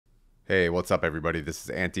Hey, what's up everybody? This is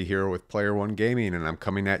Anti-Hero with Player One Gaming, and I'm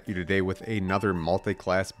coming at you today with another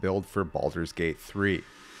multi-class build for Baldur's Gate 3.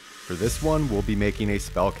 For this one, we'll be making a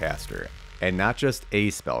spellcaster, and not just a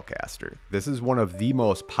spellcaster. This is one of the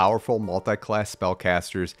most powerful multi-class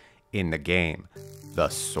spellcasters in the game, the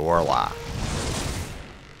Sorlock.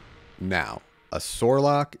 Now, a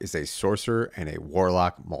Sorlock is a Sorcerer and a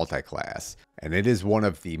Warlock multiclass, and it is one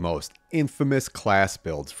of the most infamous class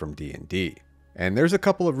builds from D&D. And there's a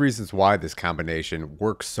couple of reasons why this combination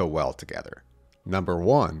works so well together. Number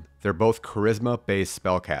one, they're both charisma-based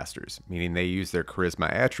spellcasters, meaning they use their charisma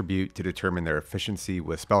attribute to determine their efficiency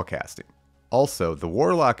with spellcasting. Also, the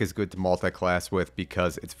Warlock is good to multiclass with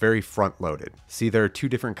because it's very front-loaded. See, there are two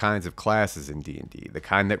different kinds of classes in D&D, the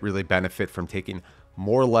kind that really benefit from taking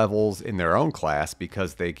more levels in their own class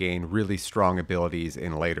because they gain really strong abilities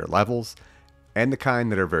in later levels, and the kind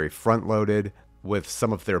that are very front-loaded, with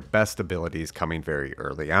some of their best abilities coming very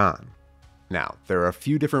early on. Now, there are a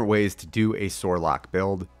few different ways to do a Sorlock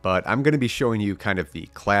build, but I'm going to be showing you kind of the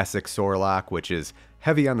classic Sorlock, which is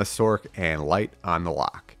heavy on the Sorc and light on the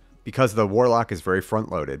Lock. Because the Warlock is very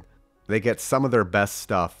front-loaded, they get some of their best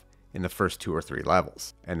stuff in the first 2 or 3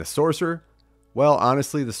 levels. And the Sorcerer? Well,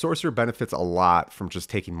 honestly, the Sorcerer benefits a lot from just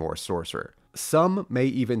taking more Sorcerer. Some may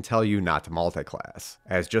even tell you not to multiclass,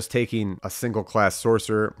 as just taking a single class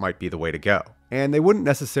Sorcerer might be the way to go. And they wouldn't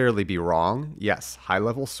necessarily be wrong. Yes,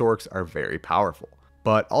 high-level Sorcs are very powerful.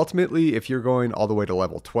 But ultimately, if you're going all the way to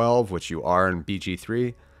level 12, which you are in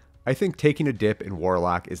BG3, I think taking a dip in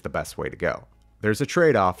Warlock is the best way to go. There's a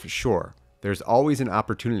trade-off, sure. There's always an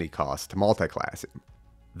opportunity cost to multiclassing.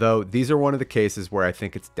 Though, these are one of the cases where I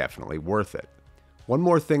think it's definitely worth it. One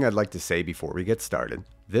more thing I'd like to say before we get started.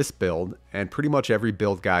 This build, and pretty much every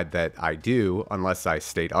build guide that I do, unless I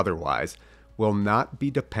state otherwise, will not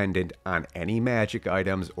be dependent on any magic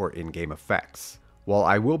items or in-game effects. While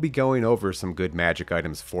I will be going over some good magic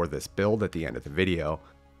items for this build at the end of the video,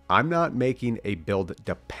 I'm not making a build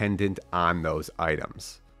dependent on those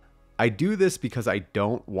items. I do this because I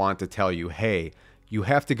don't want to tell you, hey, you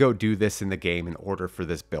have to go do this in the game in order for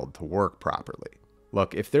this build to work properly.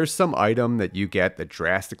 Look, if there's some item that you get that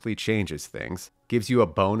drastically changes things, gives you a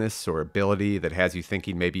bonus or ability that has you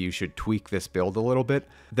thinking maybe you should tweak this build a little bit,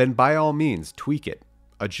 then by all means, tweak it.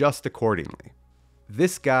 Adjust accordingly.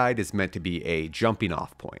 This guide is meant to be a jumping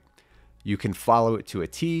off point. You can follow it to a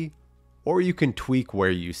T, or you can tweak where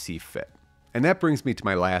you see fit. And that brings me to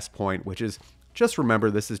my last point, which is just remember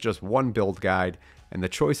this is just one build guide, and the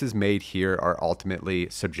choices made here are ultimately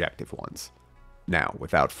subjective ones. Now,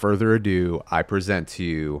 without further ado, I present to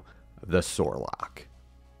you the Sorlock.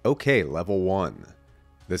 Okay, level 1.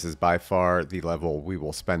 This is by far the level we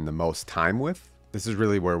will spend the most time with. This is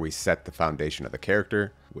really where we set the foundation of the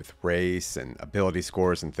character, with race and ability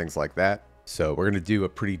scores and things like that. So we're going to do a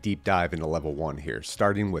pretty deep dive into level 1 here,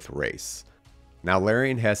 starting with race. Now,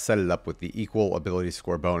 Larian has set it up with the equal ability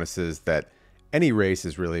score bonuses that any race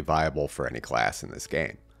is really viable for any class in this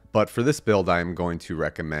game. But for this build, I'm going to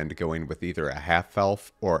recommend going with either a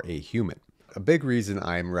half-elf or a human. A big reason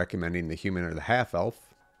I'm recommending the human or the half-elf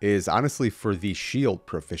is honestly for the shield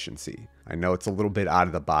proficiency. I know it's a little bit out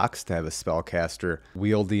of the box to have a spellcaster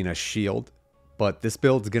wielding a shield, but this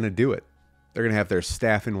build's going to do it. They're going to have their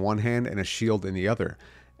staff in one hand and a shield in the other.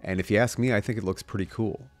 And if you ask me, I think it looks pretty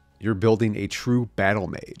cool. You're building a true battle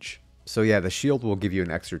mage. So yeah, the shield will give you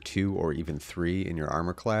an extra 2 or even 3 in your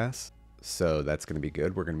armor class. So that's going to be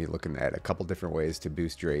good. We're going to be looking at a couple different ways to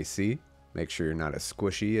boost your AC. Make sure you're not as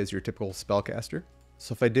squishy as your typical spellcaster.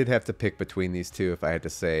 So if I did have to pick between these two, if I had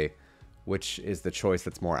to say which is the choice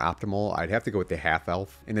that's more optimal, I'd have to go with the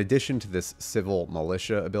half-elf. In addition to this civil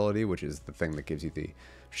militia ability, which is the thing that gives you the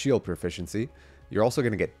shield proficiency, you're also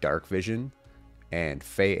going to get dark vision and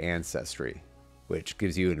fey ancestry, which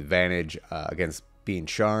gives you an advantage against being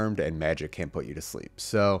charmed, and magic can't put you to sleep.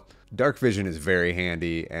 So dark vision is very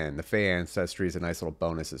handy, and the fey ancestry is a nice little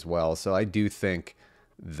bonus as well. So I do think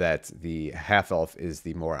that the half-elf is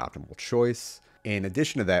the more optimal choice. In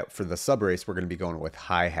addition to that, for the subrace, we're going to be going with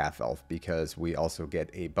high half-elf because we also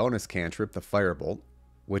get a bonus cantrip, the Firebolt,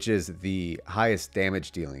 which is the highest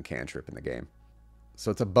damage dealing cantrip in the game.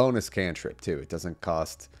 So it's a bonus cantrip too. It doesn't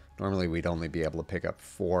cost... Normally we'd only be able to pick up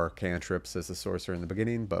 4 cantrips as a sorcerer in the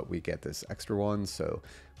beginning, but we get this extra one, so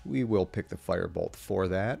we will pick the Firebolt for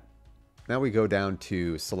that. Now we go down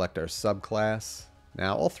to select our subclass.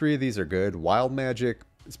 Now all 3 of these are good. Wild Magic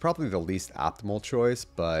is probably the least optimal choice,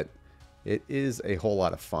 but it is a whole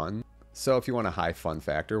lot of fun. So if you want a high fun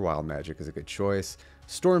factor, Wild Magic is a good choice.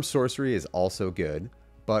 Storm Sorcery is also good,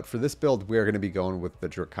 but for this build we are going to be going with the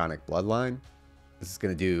Draconic Bloodline. This is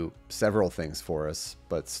going to do several things for us,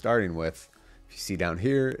 but starting with, If you see down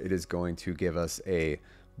here, it is going to give us a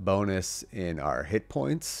bonus in our hit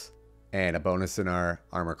points and a bonus in our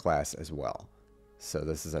armor class as well. So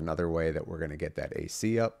this is another way that we're going to get that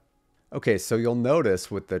AC up. Okay, so you'll notice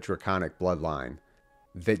with the Draconic Bloodline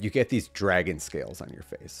that you get these dragon scales on your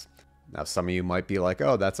face. Now, some of you might be like,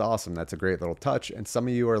 oh, that's awesome. That's a great little touch. And some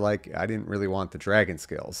of you are like, I didn't really want the dragon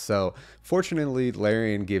scales. So fortunately,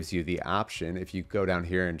 Larian gives you the option. If you go down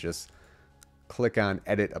here and just click on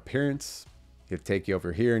Edit Appearance, it'll take you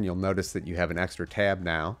over here and you'll notice that you have an extra tab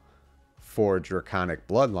now for Draconic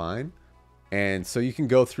Bloodline. And so you can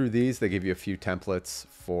go through these. They give you a few templates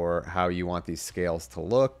for how you want these scales to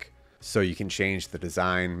look. So you can change the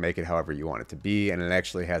design, make it however you want it to be. And it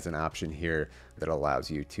actually has an option here that allows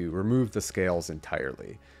you to remove the scales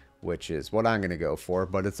entirely, which is what I'm going to go for.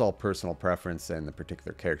 But it's all personal preference and the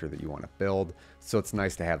particular character that you want to build. So it's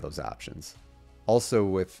nice to have those options. Also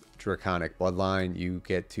with Draconic Bloodline, you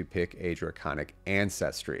get to pick a Draconic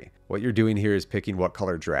Ancestry. What you're doing here is picking what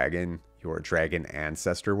color dragon your dragon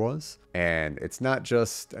ancestor was. And it's not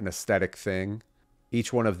just an aesthetic thing.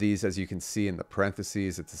 Each one of these, as you can see in the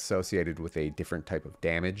parentheses, it's associated with a different type of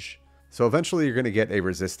damage. So eventually you're going to get a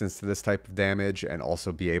resistance to this type of damage and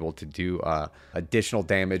also be able to do additional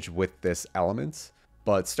damage with this element.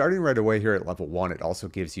 But starting right away here at level 1, it also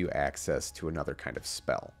gives you access to another kind of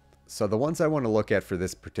spell. So the ones I want to look at for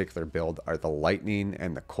this particular build are the lightning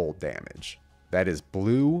and the cold damage. That is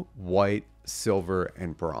blue, white, silver,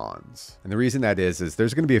 and bronze. And the reason that is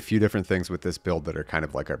there's going to be a few different things with this build that are kind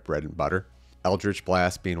of like our bread and butter. Eldritch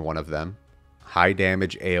Blast being one of them, high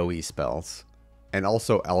damage AoE spells, and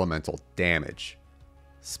also elemental damage.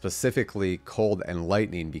 Specifically cold and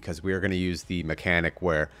lightning, because we are going to use the mechanic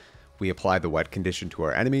where we apply the wet condition to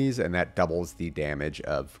our enemies and that doubles the damage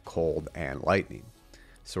of cold and lightning.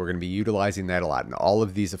 So we're going to be utilizing that a lot, and all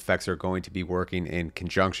of these effects are going to be working in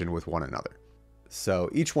conjunction with one another.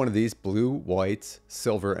 So each one of these, blue, white,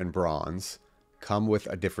 silver, and bronze, come with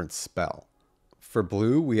a different spell. For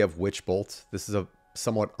blue, we have Witch Bolt. This is a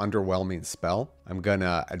somewhat underwhelming spell. I'm going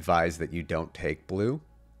to advise that you don't take blue.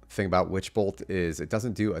 The thing about Witch Bolt is it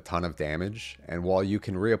doesn't do a ton of damage, and while you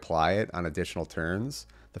can reapply it on additional turns,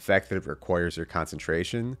 the fact that it requires your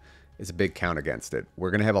concentration is a big count against it. We're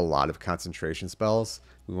going to have a lot of concentration spells.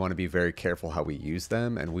 We want to be very careful how we use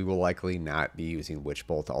them, and we will likely not be using Witch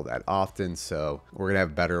Bolt all that often, so we're going to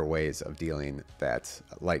have better ways of dealing that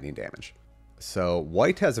lightning damage. So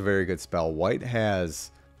white has a very good spell. White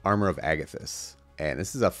has Armor of Agathis, and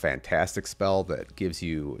this is a fantastic spell that gives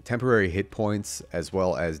you temporary hit points as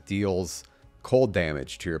well as deals cold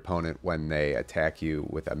damage to your opponent when they attack you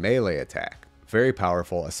with a melee attack. Very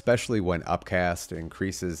powerful, especially when upcast. It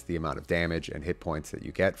increases the amount of damage and hit points that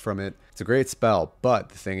you get from it. It's a great spell, but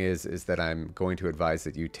the thing is that I'm going to advise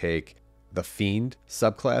that you take the Fiend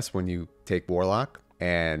subclass when you take Warlock,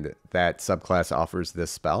 and that subclass offers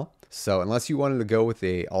this spell. So unless you wanted to go with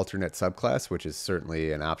a alternate subclass, which is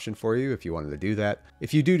certainly an option for you if you wanted to do that.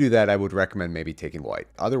 If you do that, I would recommend maybe taking white.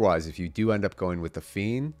 Otherwise, if you do end up going with the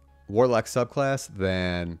Fiend Warlock subclass,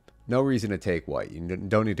 then no reason to take white. You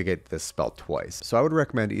don't need to get this spell twice. So I would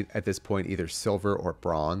recommend at this point either silver or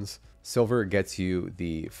bronze. Silver gets you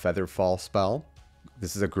the Featherfall spell.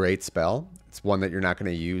 This is a great spell. It's one that you're not going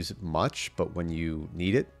to use much, but when you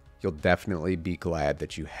need it, you'll definitely be glad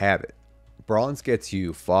that you have it. Bronze gets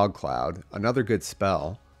you Fog Cloud, another good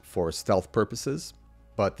spell for stealth purposes,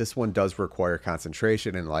 but this one does require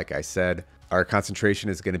concentration, and like I said, our concentration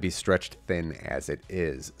is going to be stretched thin as it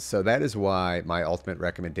is. So that is why my ultimate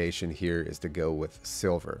recommendation here is to go with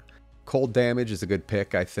silver. Cold damage is a good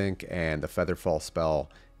pick, I think, and the Featherfall spell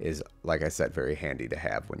is, like I said, very handy to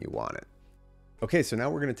have when you want it. Okay, so now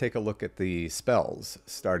we're going to take a look at the spells,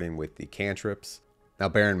 starting with the cantrips. Now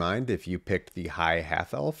bear in mind, if you picked the high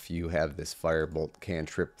half-elf, you have this Firebolt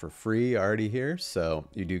cantrip for free already here, so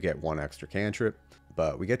you do get one extra cantrip,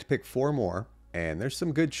 but we get to pick 4 more, and there's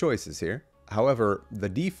some good choices here. However, the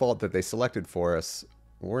default that they selected for us,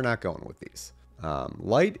 we're not going with these.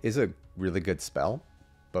 Light is a really good spell,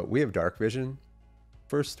 but we have Dark Vision.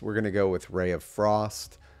 First, we're going to go with Ray of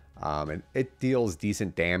Frost, and it deals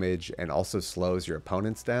decent damage and also slows your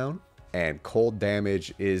opponents down. And cold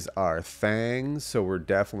damage is our thing, so we're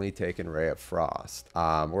definitely taking Ray of Frost.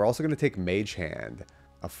 We're also going to take Mage Hand,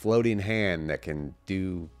 a floating hand that can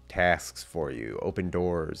do tasks for you, open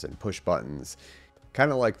doors and push buttons.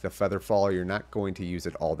 Kind of like the Featherfall, you're not going to use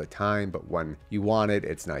it all the time, but when you want it,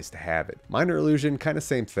 it's nice to have it. Minor Illusion, kind of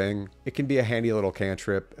same thing. It can be a handy little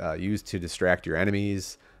cantrip used to distract your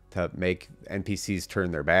enemies, to make NPCs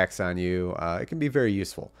turn their backs on you. It can be very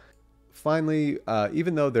useful. finally,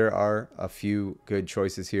 even though there are a few good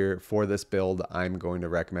choices here for this build, I'm going to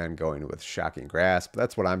recommend going with Shocking Grasp.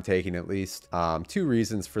 That's what I'm taking, at least. Two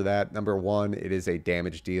reasons for that. Number one, it is a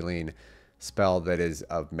damage dealing spell that is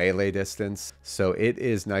of melee distance, so it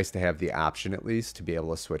is nice to have the option at least to be able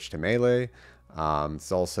to switch to melee.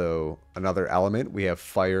 It's also another element. We have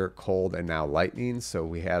fire, cold, and now lightning, so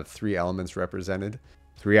we have 3 elements represented.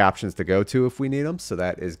 3 options to go to if we need them, so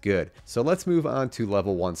that is good. So let's move on to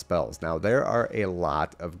level 1 spells. Now, there are a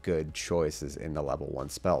lot of good choices in the level 1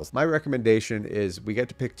 spells. My recommendation is we get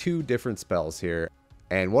to pick 2 different spells here,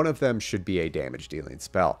 and one of them should be a damage dealing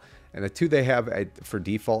spell. And the 2 they have for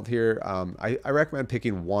default here, I recommend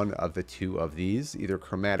picking one of the 2 of these, either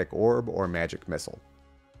Chromatic Orb or Magic Missile.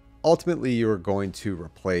 Ultimately, you're going to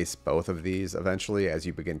replace both of these eventually as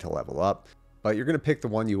you begin to level up, but you're going to pick the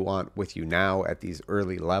one you want with you now at these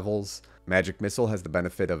early levels. Magic Missile has the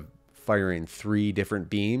benefit of firing 3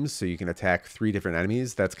 different beams, so you can attack 3 different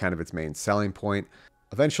enemies. That's kind of its main selling point.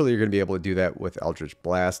 Eventually, you're going to be able to do that with Eldritch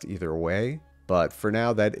Blast either way, but for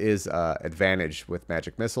now, that is advantage with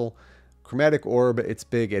Magic Missile. Chromatic Orb, its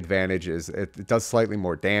big advantage is it does slightly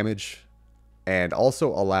more damage and also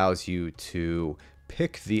allows you to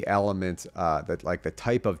pick the element that, like, the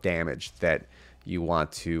type of damage that you want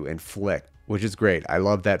to inflict, which is great. I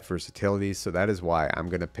love that versatility, so that is why I'm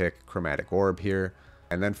going to pick Chromatic Orb here.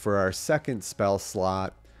 And then for our second spell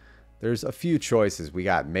slot, there's a few choices. We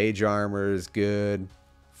got Mage Armor is good,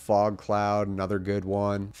 Fog Cloud, another good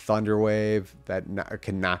one, Thunder Wave, that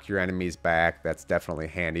can knock your enemies back. That's definitely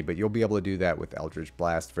handy, but you'll be able to do that with Eldritch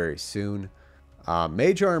Blast very soon.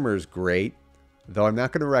 Mage Armor is great, though I'm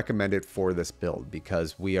not going to recommend it for this build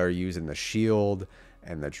because we are using the shield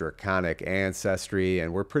and the Draconic Ancestry,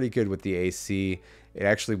 and we're pretty good with the AC. It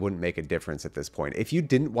actually wouldn't make a difference at this point. If you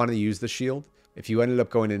didn't want to use the shield, if you ended up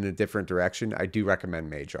going in a different direction, I do recommend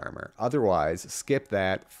Mage Armor. Otherwise, skip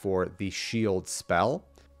that for the shield spell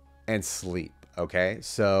and sleep, okay?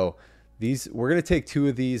 So we're going to take 2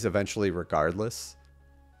 of these eventually regardless,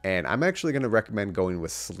 and I'm actually going to recommend going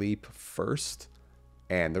with sleep first.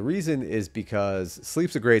 And the reason is because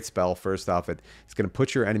sleep's a great spell. First off, it's going to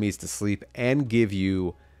put your enemies to sleep and give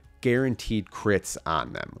you guaranteed crits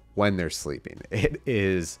on them when they're sleeping. It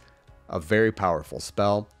is a very powerful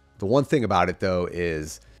spell. The one thing about it, though,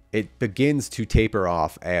 is it begins to taper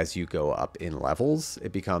off as you go up in levels.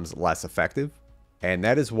 It becomes less effective, and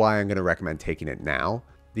that is why I'm going to recommend taking it now.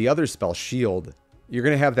 The other spell, Shield, you're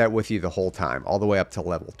going to have that with you the whole time, all the way up to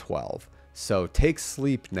level 12. So take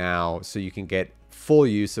sleep now so you can get full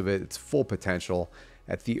use of it, its full potential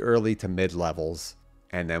at the early to mid levels,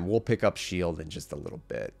 and then we'll pick up shield in just a little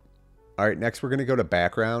bit. All right, next we're going to go to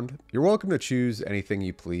background. You're welcome to choose anything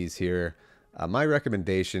you please here. My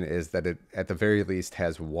recommendation is that it at the very least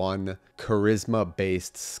has 1 charisma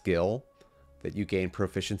based skill that you gain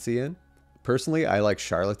proficiency in. Personally, I like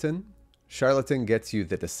Charlatan. Charlatan gets you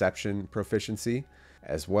the deception proficiency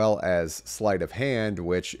as well as sleight of hand,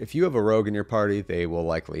 which if you have a rogue in your party, they will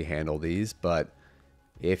likely handle these, but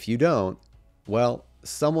if you don't, well,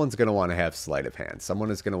 someone's going to want to have sleight of hand.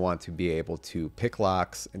 Someone is going to want to be able to pick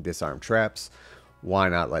locks and disarm traps. Why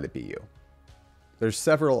not let it be you? There's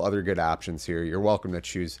several other good options here. You're welcome to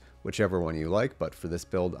choose whichever one you like, but for this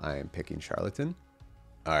build, I am picking Charlatan.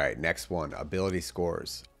 All right, next one, ability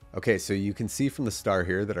scores. Okay, so you can see from the star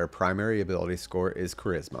here that our primary ability score is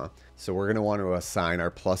Charisma. So we're going to want to assign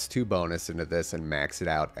our +2 bonus into this and max it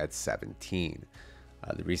out at 17.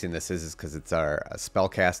 The reason this is because it's our spell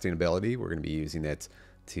casting ability. We're going to be using it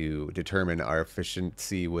to determine our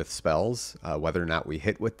efficiency with spells, whether or not we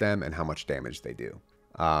hit with them, and how much damage they do.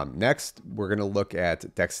 Next, we're going to look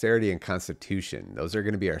at Dexterity and Constitution. Those are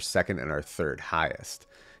going to be our second and our third highest.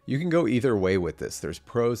 You can go either way with this. There's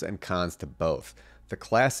pros and cons to both. The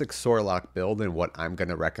classic Sorlock build and what I'm going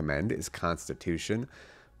to recommend is Constitution,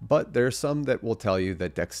 but there's some that will tell you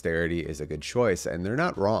that Dexterity is a good choice, and they're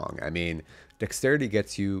not wrong. I mean, Dexterity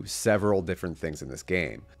gets you several different things in this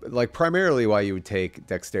game. Like, primarily why you would take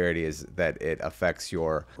Dexterity is that it affects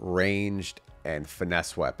your ranged and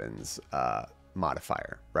finesse weapons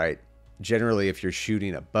modifier, right? Generally, if you're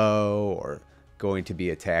shooting a bow or going to be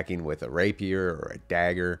attacking with a rapier or a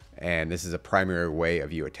dagger, and this is a primary way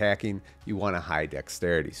of you attacking, you want a high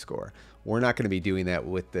Dexterity score. We're not going to be doing that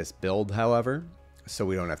with this build, however, so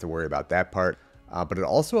we don't have to worry about that part. But it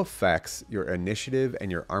also affects your initiative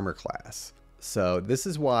and your armor class. So this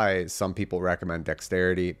is why some people recommend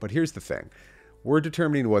Dexterity, but here's the thing. We're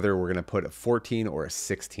determining whether we're going to put a 14 or a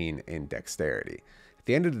 16 in Dexterity. At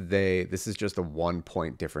the end of the day, this is just a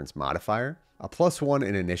 1-point difference modifier. A +1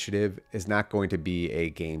 in initiative is not going to be a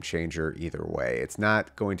game changer either way. It's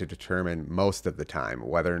not going to determine most of the time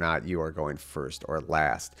whether or not you are going first or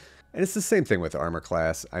last. And it's the same thing with armor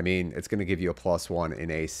class. I mean, it's going to give you a +1 in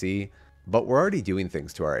AC, but we're already doing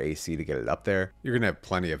things to our AC to get it up there. You're going to have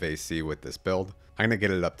plenty of AC with this build. I'm going to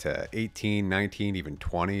get it up to 18, 19, even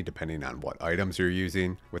 20, depending on what items you're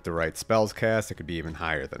using. With the right spells cast, it could be even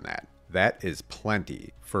higher than that. That is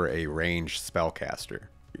plenty for a ranged spellcaster.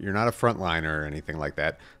 You're not a frontliner or anything like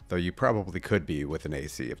that, though you probably could be with an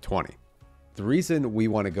AC of 20. The reason we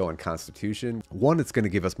want to go in Constitution, one, it's going to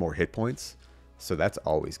give us more hit points, so that's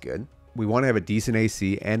always good. We want to have a decent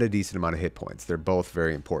AC and a decent amount of hit points. They're both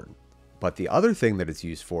very important. But the other thing that it's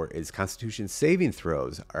used for is Constitution saving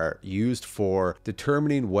throws are used for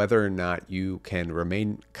determining whether or not you can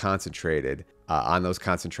remain concentrated on those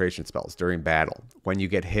concentration spells during battle. When you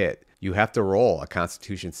get hit, you have to roll a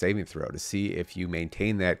Constitution saving throw to see if you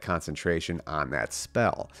maintain that concentration on that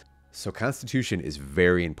spell. So Constitution is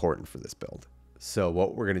very important for this build. So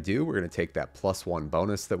what we're going to do, we're going to take that +1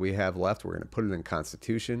 bonus that we have left, we're going to put it in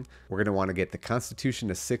Constitution. We're going to want to get the Constitution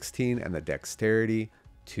to 16 and the Dexterity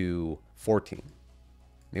to 14.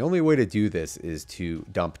 The only way to do this is to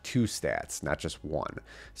dump 2 stats, not just 1.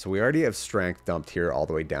 So we already have Strength dumped here all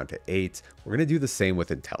the way down to 8. We're going to do the same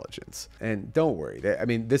with Intelligence. And don't worry, I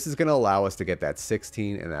mean, this is going to allow us to get that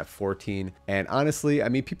 16 and that 14. And honestly, I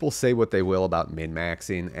mean, people say what they will about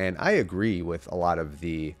min-maxing, and I agree with a lot of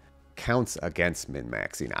the counts against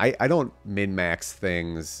min-maxing. I don't min-max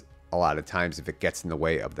things a lot of times if it gets in the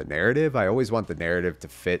way of the narrative. I always want the narrative to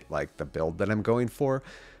fit like the build that I'm going for.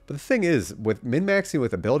 But the thing is, with min-maxing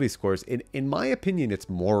with ability scores, in my opinion, it's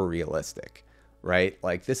more realistic, right?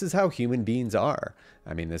 Like, this is how human beings are.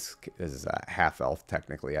 I mean, this is a half-elf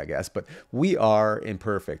technically, I guess, but we are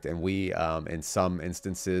imperfect, and we, in some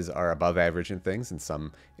instances, are above average in things. In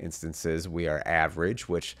some instances, we are average,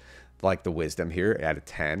 which, like the wisdom here at a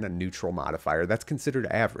 10, a neutral modifier, that's considered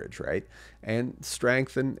average, right? And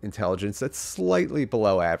strength and intelligence, that's slightly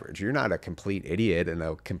below average. You're not a complete idiot and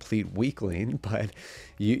a complete weakling, but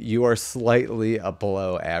you are slightly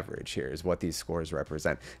below average here is what these scores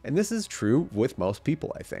represent. And this is true with most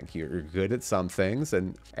people, I think. You're good at some things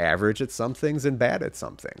and average at some things and bad at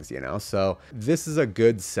some things, you know? So this is a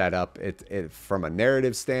good setup from a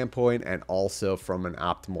narrative standpoint and also from an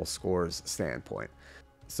optimal scores standpoint.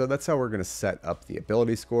 So that's how we're going to set up the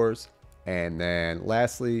ability scores. And then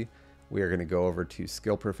lastly, we are going to go over to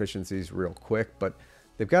skill proficiencies real quick, but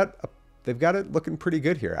they've got it looking pretty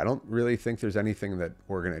good here. I don't really think there's anything that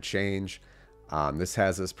we're going to change. This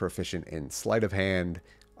has us proficient in sleight of hand,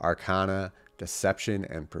 arcana, deception,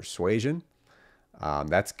 and persuasion.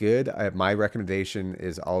 That's good. My recommendation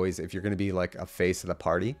is always, if you're going to be like a face of the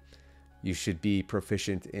party, you should be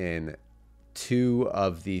proficient in 2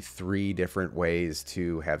 of the 3 different ways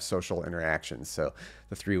to have social interactions. So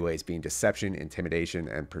the 3 ways being deception, intimidation,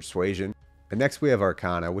 and persuasion. And next we have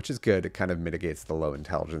Arcana, which is good. It kind of mitigates the low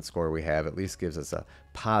intelligence score we have, at least gives us a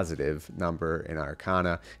positive number in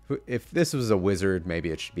Arcana. If this was a wizard, maybe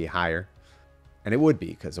it should be higher. And it would be,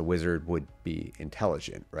 because a wizard would be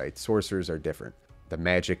intelligent, right? Sorcerers are different. The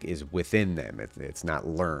magic is within them. It's not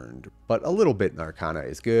learned. But a little bit in Arcana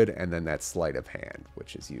is good. And then that sleight of hand,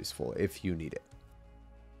 which is useful if you need it.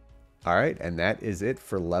 All right, and that is it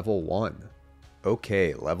for level 1.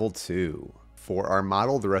 Okay, level 2. For our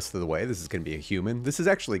model the rest of the way, this is going to be a human. This is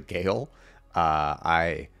actually Gale.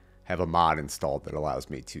 I have a mod installed that allows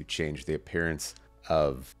me to change the appearance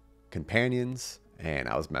of companions. And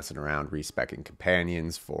I was messing around respecking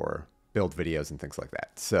companions for build videos and things like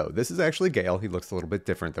that. So this is actually Gale. He looks a little bit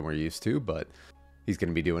different than we're used to, but he's going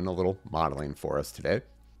to be doing a little modeling for us today.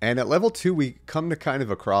 And at level 2, we come to kind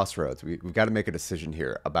of a crossroads. We've got to make a decision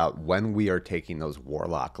here about when we are taking those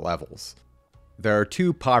Warlock levels. There are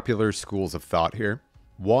 2 popular schools of thought here.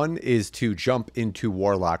 One is to jump into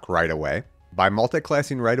Warlock right away. By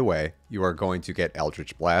multiclassing right away, you are going to get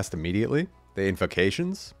Eldritch Blast immediately, the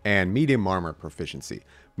Invocations, and Medium Armor Proficiency.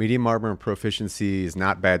 Medium Armor Proficiency is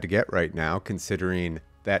not bad to get right now, considering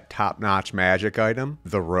that top-notch magic item,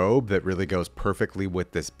 the robe that really goes perfectly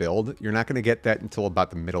with this build. You're not going to get that until about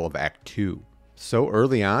the middle of Act 2. So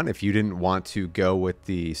early on, if you didn't want to go with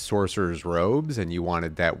the Sorcerer's robes and you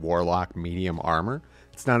wanted that Warlock medium armor,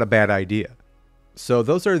 it's not a bad idea. So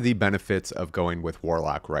those are the benefits of going with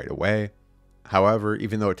Warlock right away. However,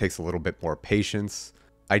 even though it takes a little bit more patience,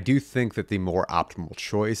 I do think that the more optimal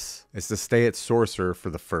choice is to stay at Sorcerer for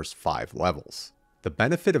the first 5 levels. The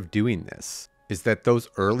benefit of doing this is that those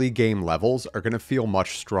early game levels are going to feel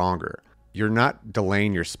much stronger. you're not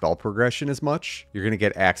delaying your spell progression as much. You're going to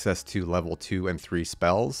get access to level 2 and 3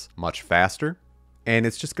 spells much faster. And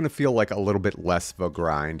it's just going to feel like a little bit less of a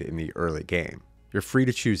grind in the early game. You're free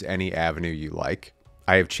to choose any avenue you like.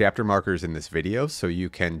 I have chapter markers in this video so you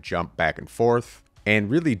can jump back and forth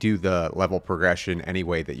and really do the level progression any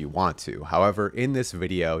way that you want to. However, in this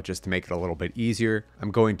video, just to make it a little bit easier,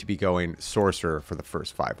 I'm going to be going Sorcerer for the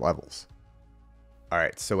first 5 levels.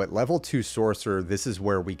 Alright, so at level 2 Sorcerer, this is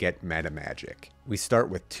where we get meta magic. We start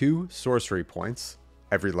with 2 sorcery points.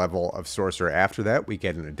 Every level of Sorcerer after that, we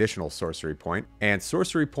get an additional sorcery point. And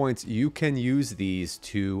sorcery points, you can use these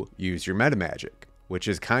to use your meta magic, which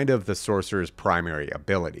is kind of the Sorcerer's primary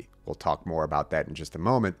ability. We'll talk more about that in just a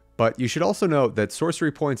moment. But you should also note that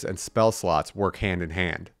sorcery points and spell slots work hand in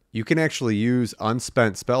hand. You can actually use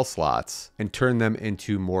unspent spell slots and turn them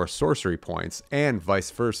into more sorcery points, and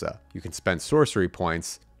vice versa. You can spend sorcery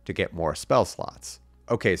points to get more spell slots.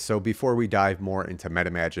 Okay, so before we dive more into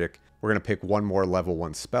meta magic, we're going to pick one more level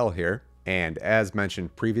 1 spell here. And as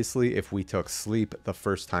mentioned previously, if we took Sleep the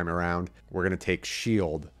first time around, we're going to take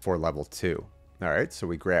Shield for level 2. Alright, so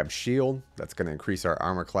we grab Shield. That's going to increase our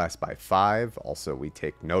armor class by 5. Also, we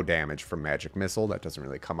take no damage from Magic Missile. That doesn't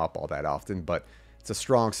really come up all that often, but it's a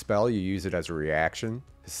strong spell. You use it as a reaction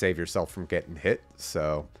to save yourself from getting hit.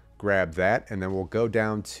 So grab that, and then we'll go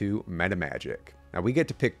down to Meta Magic. Now we get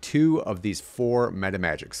to pick 2 of these 4 Meta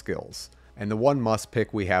Magic skills. And the one must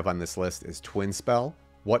pick we have on this list is Twin Spell.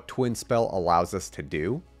 What Twin Spell allows us to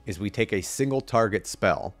do is we take a single target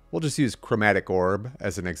spell. We'll just use Chromatic Orb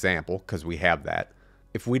as an example because we have that.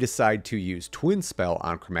 If we decide to use Twin Spell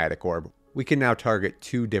on Chromatic Orb, we can now target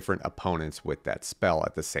 2 different opponents with that spell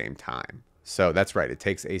at the same time. So that's right, it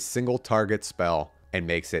takes a single target spell and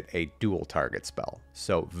makes it a dual target spell.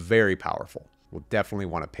 So very powerful. We'll definitely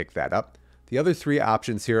want to pick that up. The other 3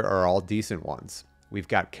 options here are all decent ones. We've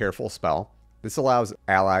got Careful Spell. This allows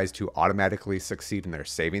allies to automatically succeed in their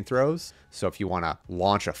saving throws. So if you want to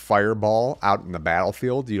launch a fireball out in the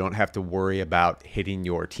battlefield, you don't have to worry about hitting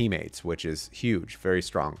your teammates, which is huge, very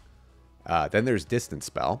strong. Then there's Distance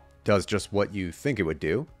Spell. Does just what you think it would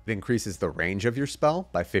do. It increases the range of your spell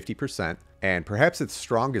by 50%. And perhaps its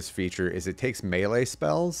strongest feature is it takes melee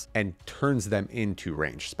spells and turns them into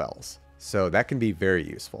ranged spells. So that can be very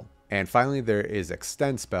useful. And finally, there is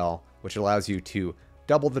Extend Spell, which allows you to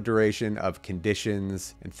double the duration of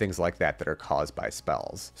conditions and things like that that are caused by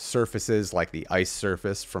spells. Surfaces like the ice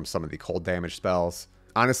surface from some of the cold damage spells.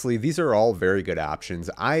 Honestly, these are all very good options.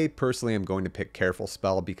 I personally am going to pick Careful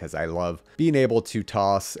Spell because I love being able to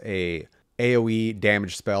toss a AoE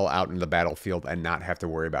damage spell out into the battlefield and not have to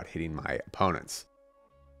worry about hitting my opponents.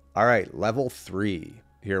 Alright, level 3.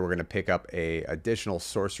 Here we're going to pick up a additional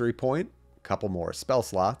sorcery point, a couple more spell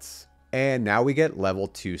slots. And now we get level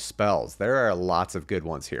 2 spells. There are lots of good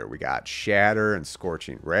ones here. We got Shatter and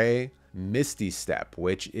Scorching Ray, Misty Step,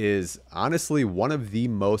 which is honestly one of the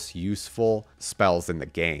most useful spells in the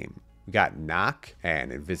game. We got Knock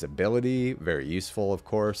and Invisibility, very useful of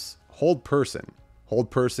course. Hold Person.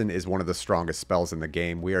 Hold Person is one of the strongest spells in the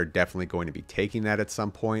game. We are definitely going to be taking that at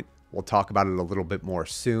some point. We'll talk about it a little bit more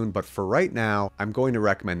soon, but for right now, I'm going to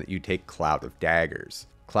recommend that you take Cloud of Daggers.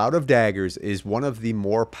 Cloud of Daggers is one of the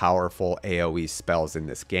more powerful AoE spells in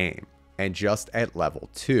this game, and just at level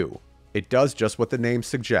 2. It does just what the name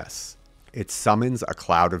suggests. It summons a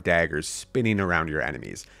cloud of daggers spinning around your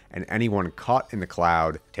enemies, and anyone caught in the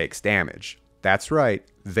cloud takes damage. That's right,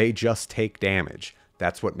 they just take damage.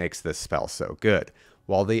 That's what makes this spell so good.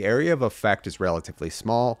 While the area of effect is relatively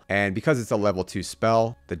small, and because it's a level 2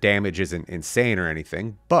 spell, the damage isn't insane or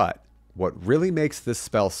anything, but what really makes this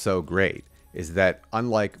spell so great is that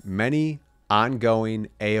unlike many ongoing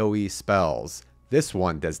AoE spells, this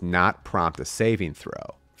one does not prompt a saving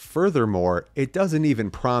throw. Furthermore, it doesn't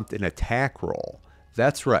even prompt an attack roll.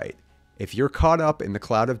 That's right, if you're caught up in the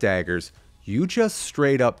Cloud of Daggers, you just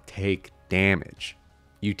straight up take damage.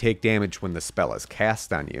 You take damage when the spell is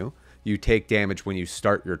cast on you, you take damage when you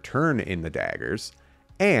start your turn in the daggers,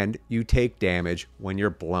 and you take damage when you're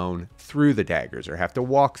blown through the daggers or have to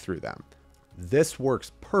walk through them. This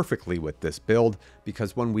works perfectly with this build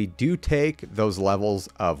because when we do take those levels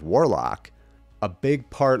of Warlock, a big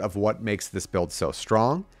part of what makes this build so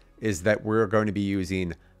strong is that we're going to be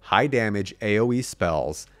using high damage AoE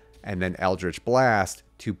spells and then Eldritch Blast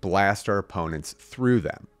to blast our opponents through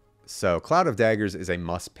them. So Cloud of Daggers is a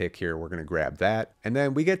must pick here. We're going to grab that. And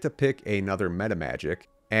then we get to pick another meta magic.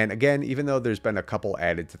 And again, even though there's been a couple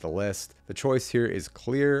added to the list, the choice here is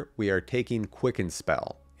clear. We are taking Quicken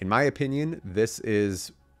Spell. In my opinion, this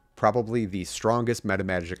is probably the strongest meta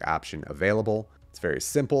magic option available. It's very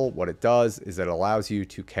simple. What it does is it allows you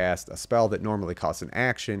to cast a spell that normally costs an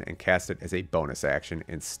action and cast it as a bonus action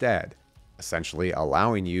instead, essentially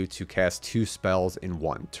allowing you to cast 2 spells in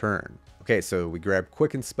 1 turn. Okay, so we grab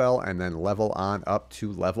Quicken Spell and then level on up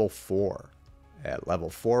to level 4. At level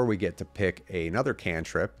 4, we get to pick another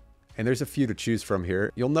cantrip, and there's a few to choose from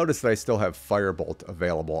here. You'll notice that I still have Firebolt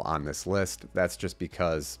available on this list. That's just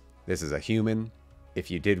because this is a human.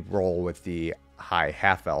 If you did roll with the high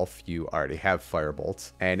half-elf, you already have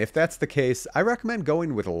Firebolt. And if that's the case, I recommend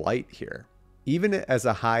going with Light here. Even as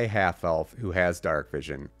a high half-elf who has dark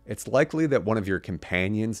vision, it's likely that one of your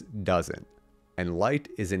companions doesn't. And Light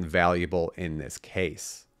is invaluable in this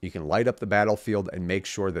case. You can light up the battlefield and make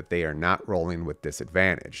sure that they are not rolling with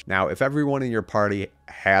disadvantage. Now, if everyone in your party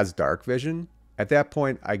has dark vision, at that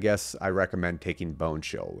point, I guess I recommend taking Bone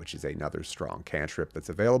Chill, which is another strong cantrip that's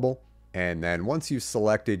available. And then once you've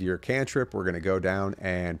selected your cantrip, we're going to go down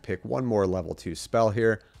and pick one more level 2 spell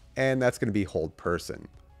here, and that's going to be Hold Person.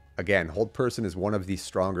 Again, Hold Person is one of the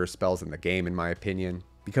stronger spells in the game in my opinion,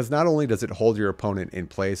 because not only does it hold your opponent in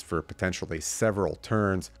place for potentially several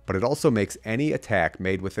turns, but it also makes any attack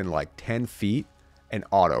made within like 10 feet an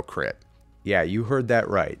auto crit. Yeah, you heard that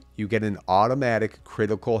right. You get an automatic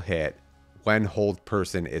critical hit when Hold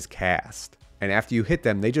Person is cast. And after you hit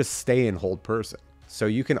them, they just stay in Hold Person. So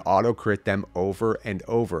you can auto crit them over and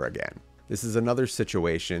over again. This is another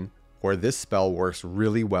situation where this spell works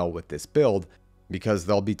really well with this build, because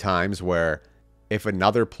there'll be times where if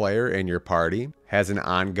another player in your party has an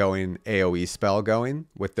ongoing AoE spell going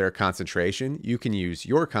with their concentration, you can use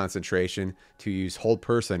your concentration to use Hold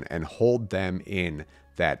Person and hold them in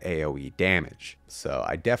that AoE damage. So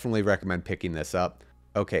I definitely recommend picking this up.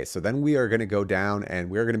 Okay, so then we are going to go down and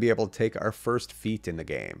we're going to be able to take our first feat in the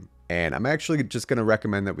game. And I'm actually just going to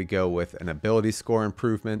recommend that we go with an ability score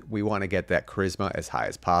improvement. We want to get that charisma as high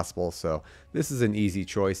as possible. So this is an easy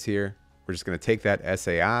choice here. We're just going to take that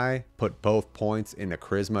SAI, put both points into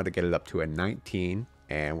charisma to get it up to a 19,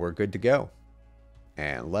 and we're good to go.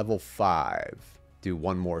 And level 5. Do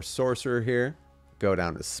one more sorcerer here. Go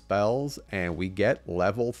down to spells, and we get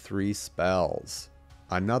level 3 spells.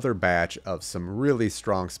 Another batch of some really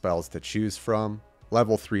strong spells to choose from.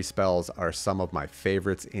 Level 3 spells are some of my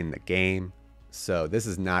favorites in the game, so this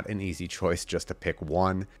is not an easy choice just to pick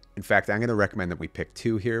one. In fact, I'm going to recommend that we pick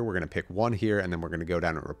 2 here. We're going to pick 1 here, and then we're going to go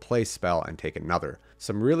down and replace spell and take another.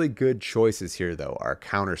 Some really good choices here, though, are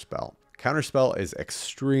Counterspell. Counterspell is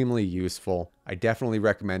extremely useful. I definitely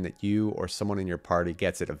recommend that you or someone in your party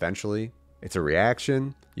gets it eventually. It's a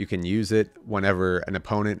reaction. You can use it whenever an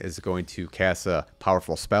opponent is going to cast a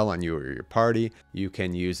powerful spell on you or your party. You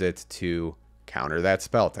can use it to counter that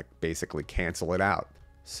spell, to basically cancel it out.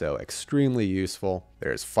 So extremely useful.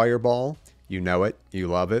 There's Fireball. You know it. You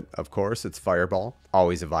love it. Of course, it's Fireball.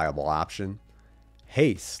 Always a viable option.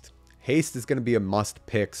 Haste. Haste is going to be a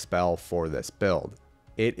must-pick spell for this build.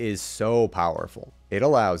 It is so powerful. It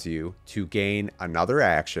allows you to gain another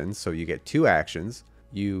action, so you get 2 actions.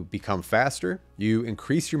 You become faster, you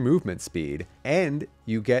increase your movement speed, and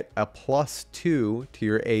you get a +2 to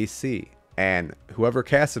your AC. And whoever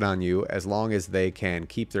casts it on you, as long as they can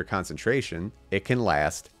keep their concentration, it can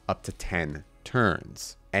last up to 10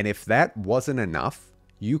 turns. And if that wasn't enough,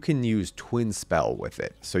 you can use Twin Spell with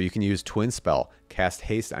it. So you can use Twin Spell, cast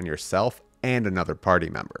Haste on yourself and another party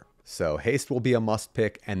member. So Haste will be a must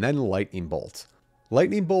pick, and then Lightning Bolt.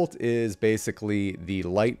 Lightning Bolt is basically the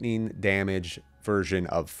lightning damage version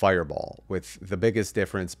of Fireball, with the biggest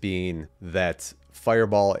difference being that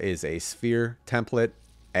Fireball is a sphere template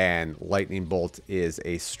and Lightning Bolt is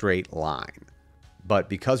a straight line. But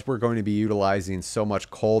because we're going to be utilizing so much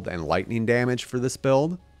cold and lightning damage for this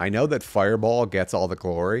build, I know that Fireball gets all the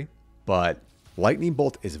glory, but Lightning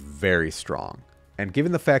Bolt is very strong. And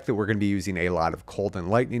given the fact that we're going to be using a lot of cold and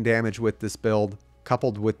lightning damage with this build,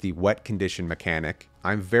 coupled with the wet condition mechanic,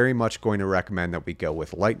 I'm very much going to recommend that we go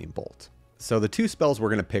with Lightning Bolt. So the 2 spells we're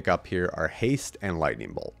going to pick up here are Haste and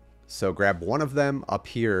Lightning Bolt. So grab one of them up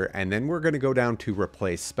here, and then we're going to go down to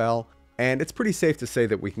Replace Spell. And it's pretty safe to say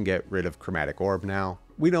that we can get rid of Chromatic Orb now.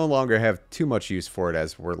 We no longer have too much use for it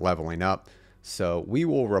as we're leveling up. So we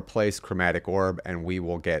will replace Chromatic Orb, and we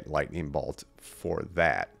will get Lightning Bolt for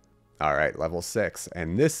that. Alright, level 6.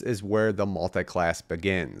 And this is where the multi-class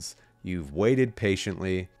begins. You've waited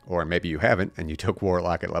patiently, or maybe you haven't, and you took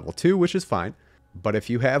Warlock at level 2, which is fine. But if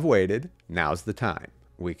you have waited, now's the time.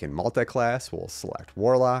 We can multi-class, we'll select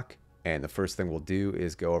Warlock, and the first thing we'll do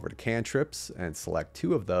is go over to cantrips and select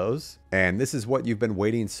 2 of those. And this is what you've been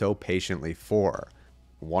waiting so patiently for.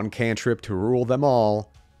 1 cantrip to rule them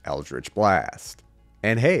all, Eldritch Blast.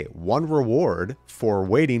 And hey, 1 reward for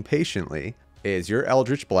waiting patiently, is your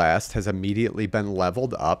Eldritch Blast has immediately been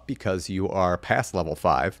leveled up because you are past level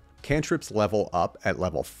 5. Cantrips level up at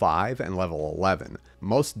level 5 and level 11.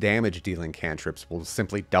 Most damage dealing cantrips will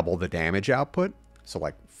simply double the damage output. So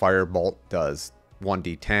like Firebolt does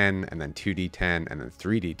 1d10 and then 2d10 and then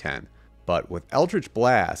 3d10. But with Eldritch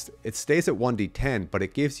Blast, it stays at 1d10, but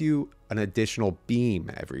it gives you an additional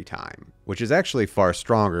beam every time, which is actually far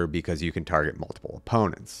stronger because you can target multiple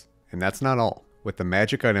opponents. And that's not all. With the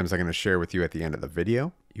magic items I'm going to share with you at the end of the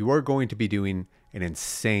video, you are going to be doing an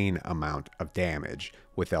insane amount of damage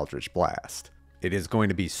with Eldritch Blast. It is going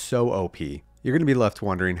to be so OP, you're going to be left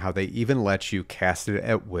wondering how they even let you cast it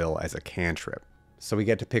at will as a cantrip. So we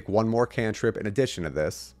get to pick one more cantrip in addition to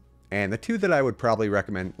this, and the two that I would probably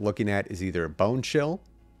recommend looking at is either Bone Chill,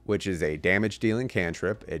 which is a damage dealing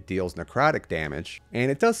cantrip. It deals necrotic damage, and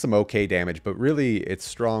it does some okay damage, but really its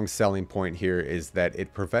strong selling point here is that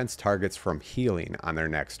it prevents targets from healing on their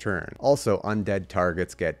next turn. Also, undead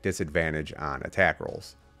targets get disadvantage on attack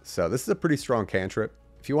rolls. So this is a pretty strong cantrip.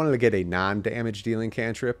 If you wanted to get a non-damage dealing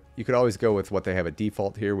cantrip, you could always go with what they have a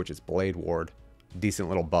default here, which is Blade Ward. Decent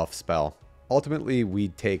little buff spell. Ultimately,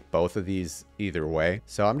 we'd take both of these either way,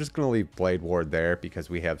 so I'm just going to leave Blade Ward there because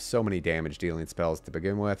we have so many damage dealing spells to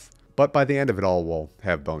begin with, but by the end of it all, we'll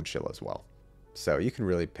have Bone Chill as well. So you can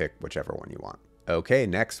really pick whichever one you want. Okay,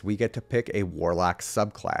 next we get to pick a Warlock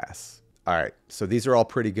subclass. Alright, so these are all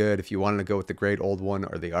pretty good. If you wanted to go with the Great Old One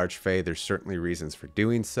or the Archfey, there's certainly reasons for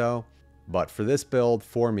doing so. But for this build,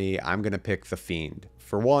 for me, I'm going to pick the Fiend.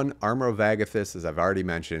 For one, Armor of Agathys, as I've already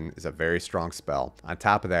mentioned, is a very strong spell. On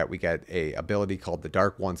top of that, we get a ability called the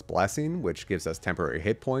Dark One's Blessing, which gives us temporary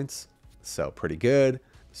hit points. So pretty good.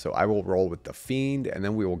 So I will roll with the Fiend, and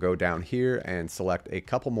then we will go down here and select a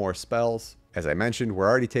couple more spells. As I mentioned, we're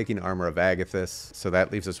already taking Armor of Agathys, so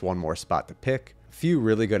that leaves us one more spot to pick. A few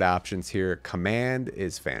really good options here. Command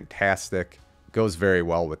is fantastic. Goes very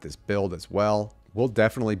well with this build as well. We'll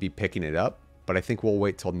definitely be picking it up, but I think we'll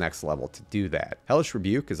wait till next level to do that. Hellish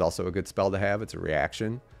Rebuke is also a good spell to have. It's a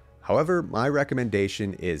reaction. However, my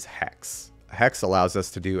recommendation is Hex. Hex allows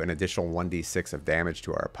us to do an additional 1d6 of damage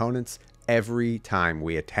to our opponents every time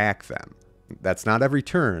we attack them. That's not every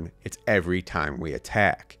turn, it's every time we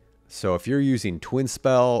attack. So if you're using Twin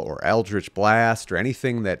Spell or Eldritch Blast or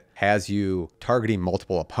anything that has you targeting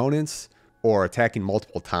multiple opponents or attacking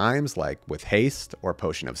multiple times, like with Haste or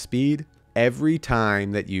Potion of Speed, every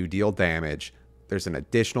time that you deal damage, there's an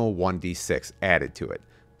additional 1d6 added to it.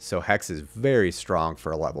 So Hex is very strong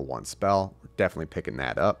for a level 1 spell. We're definitely picking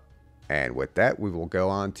that up. And with that, we will go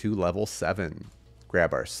on to level 7.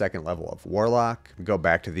 Grab our second level of Warlock, go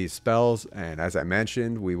back to these spells, and as I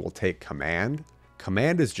mentioned, we will take Command.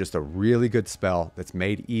 Command is just a really good spell that's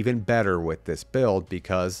made even better with this build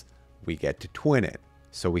because we get to twin it.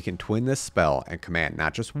 So we can twin this spell and command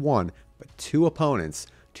not just one, but 2 opponents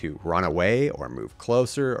to run away or move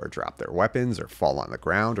closer or drop their weapons or fall on the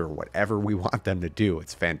ground or whatever we want them to do.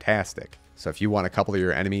 It's fantastic. So if you want a couple of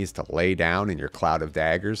your enemies to lay down in your cloud of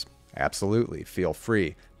daggers, absolutely, feel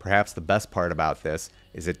free. Perhaps the best part about this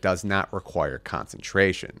is it does not require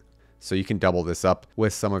concentration. So you can double this up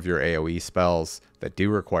with some of your AoE spells that do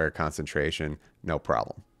require concentration, no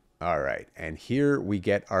problem. All right, and here we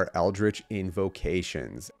get our Eldritch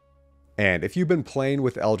Invocations. And if you've been playing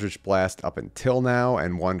with Eldritch Blast up until now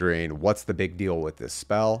and wondering what's the big deal with this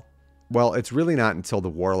spell, well, it's really not until the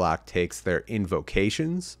Warlock takes their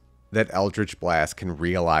invocations that Eldritch Blast can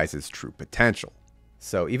realize its true potential.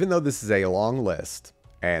 So even though this is a long list,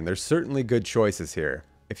 and there's certainly good choices here,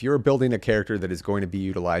 if you're building a character that is going to be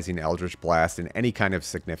utilizing Eldritch Blast in any kind of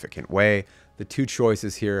significant way, the 2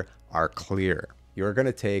 choices here are clear. You're going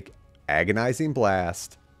to take Agonizing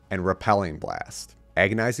Blast and Repelling Blast.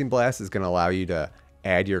 Agonizing Blast is going to allow you to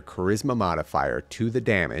add your Charisma modifier to the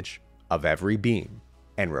damage of every beam.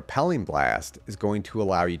 And Repelling Blast is going to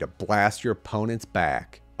allow you to blast your opponent's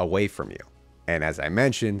back away from you. And as I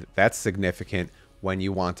mentioned, that's significant when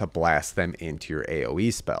you want to blast them into your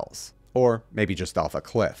AoE spells. Or maybe just off a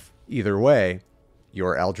cliff. Either way,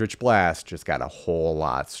 your Eldritch Blast just got a whole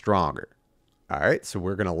lot stronger. Alright, so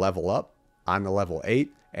we're going to level up on to level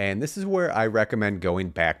 8. And this is where I recommend going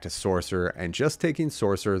back to Sorcerer and just taking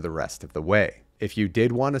Sorcerer the rest of the way. If you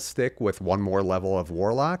did want to stick with one more level of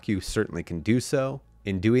Warlock, you certainly can do so.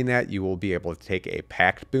 In doing that, you will be able to take a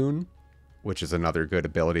Pact Boon, which is another good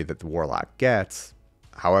ability that the Warlock gets.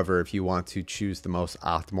 However, if you want to choose the most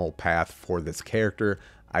optimal path for this character,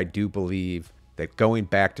 I do believe that going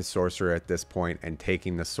back to Sorcerer at this point and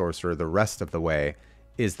taking the Sorcerer the rest of the way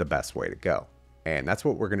is the best way to go. And that's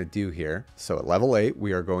what we're going to do here. So at level 8,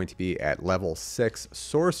 we are going to be at level 6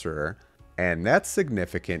 Sorcerer. And that's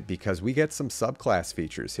significant because we get some subclass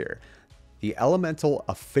features here. the Elemental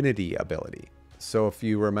Affinity ability. So if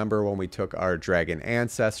you remember when we took our Dragon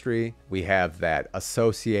Ancestry, we have that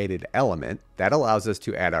associated element that allows us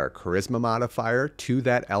to add our Charisma modifier to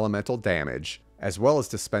that elemental damage, as well as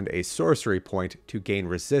to spend a sorcery point to gain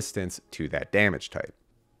resistance to that damage type.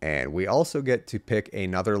 And we also get to pick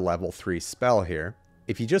another level 3 spell here.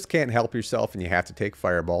 If you just can't help yourself and you have to take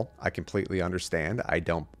Fireball, I completely understand. I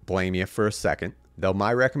don't blame you for a second. Though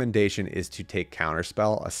my recommendation is to take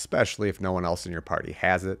Counterspell, especially if no one else in your party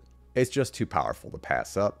has it. It's just too powerful to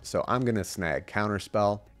pass up, so I'm going to snag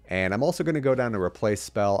Counterspell. And I'm also going to go down to Replace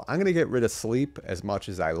Spell. I'm going to get rid of Sleep as much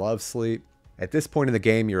as I love Sleep. At this point in the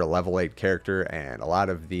game, you're a level 8 character, and a lot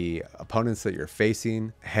of the opponents that you're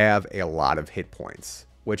facing have a lot of hit points,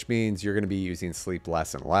 which means you're going to be using Sleep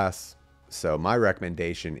less and less. So my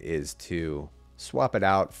recommendation is to swap it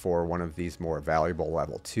out for one of these more valuable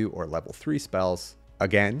level 2 or level 3 spells.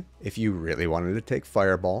 Again, if you really wanted to take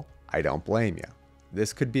Fireball, I don't blame you.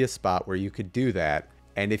 This could be a spot where you could do that,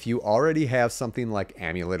 and if you already have something like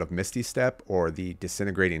Amulet of Misty Step or the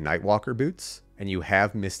Disintegrating Nightwalker Boots, and you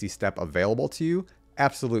have Misty Step available to you,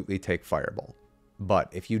 absolutely take Fireball. But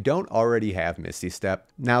if you don't already have Misty Step,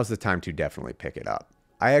 now's the time to definitely pick it up.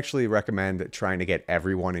 I actually recommend trying to get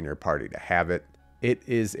everyone in your party to have it. It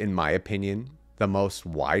is, in my opinion, the most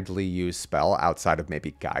widely used spell outside of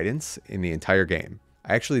maybe Guidance in the entire game.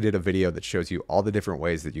 I actually did a video that shows you all the different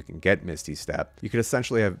ways that you can get Misty Step. You could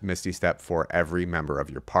essentially have Misty Step for every member of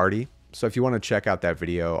your party. So if you want to check out that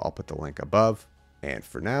video, I'll put the link above. And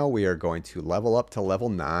for now, we are going to level up to level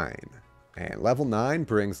 9. And level 9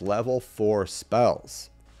 brings level 4 spells.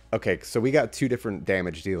 Okay, so we got 2 different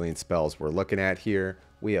damage dealing spells we're looking at here.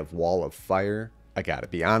 We have Wall of Fire. I gotta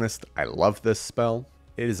be honest, I love this spell.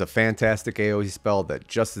 It is a fantastic AoE spell that,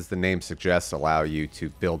 just as the name suggests, allow you to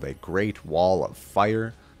build a great wall of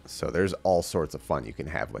fire. So there's all sorts of fun you can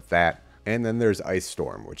have with that. And then there's Ice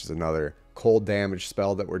Storm, which is another cold damage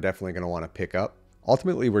spell that we're definitely going to want to pick up.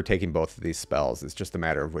 Ultimately, we're taking both of these spells. It's just a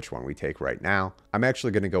matter of which one we take right now. I'm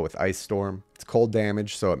actually going to go with Ice Storm. It's cold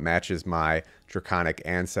damage, so it matches my Draconic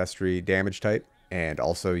Ancestry damage type. And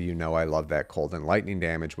also, you know, I love that cold and lightning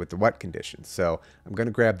damage with the wet conditions. So I'm going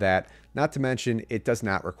to grab that. Not to mention, it does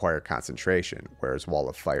not require concentration, whereas Wall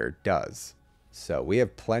of Fire does. So we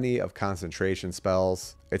have plenty of concentration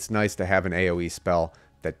spells. It's nice to have an AoE spell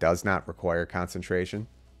that does not require concentration.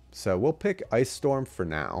 So we'll pick Ice Storm for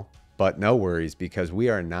now, but no worries because we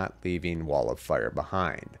are not leaving Wall of Fire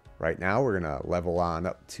behind. Right now, we're going to level on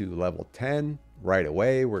up to level 10. Right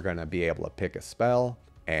away, we're going to be able to pick a spell,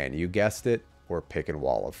 and you guessed it, we're picking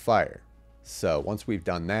Wall of Fire. So once we've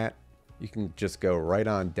done that, you can just go right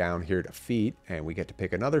on down here to feat, and we get to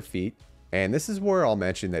pick another feat. And this is where I'll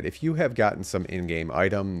mention that if you have gotten some in-game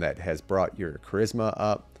item that has brought your charisma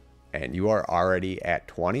up and you are already at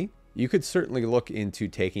 20, you could certainly look into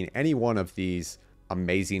taking any one of these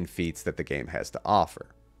amazing feats that the game has to offer.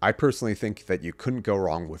 I personally think that you couldn't go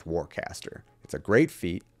wrong with Warcaster. It's a great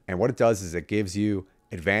feat, and what it does is it gives you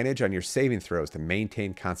advantage on your saving throws to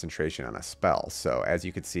maintain concentration on a spell. So as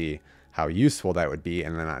you can see how useful that would be,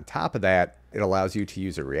 and then on top of that, it allows you to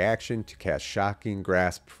use a reaction to cast Shocking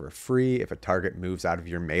Grasp for free if a target moves out of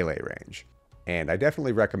your melee range. And I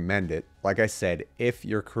definitely recommend it, like I said, if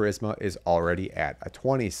your charisma is already at a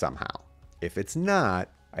 20 somehow. If it's not,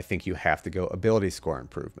 I think you have to go ability score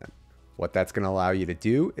improvement. What that's going to allow you to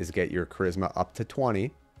do is get your charisma up to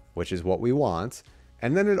 20, which is what we want.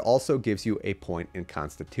 And then it also gives you a point in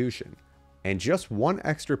Constitution. And just one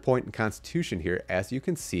extra point in Constitution here, as you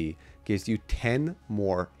can see, gives you 10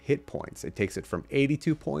 more hit points. It takes it from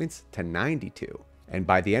 82 points to 92. And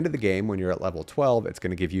by the end of the game, when you're at level 12, it's going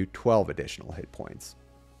to give you 12 additional hit points.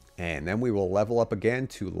 And then we will level up again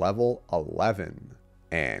to level 11.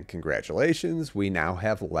 And congratulations, we now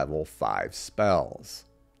have level 5 spells.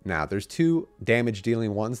 Now, there's 2 damage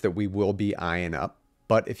dealing ones that we will be eyeing up.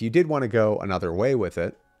 But if you did want to go another way with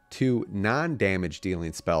it, 2 non-damage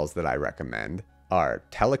dealing spells that I recommend are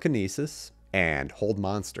Telekinesis and Hold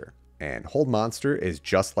Monster. And Hold Monster is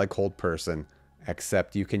just like Hold Person,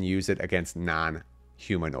 except you can use it against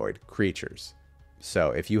non-humanoid creatures.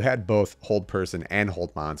 So if you had both Hold Person and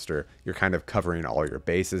Hold Monster, you're kind of covering all your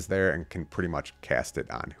bases there and can pretty much cast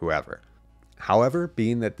it on whoever. However,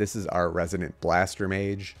 being that this is our Resident Blaster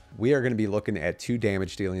Mage, we are going to be looking at 2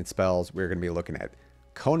 damage dealing spells. We're going to be looking at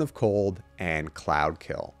Cone of Cold and Cloud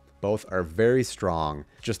Kill. Both are very strong,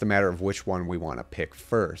 just a matter of which one we want to pick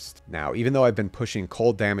first. Now, even though I've been pushing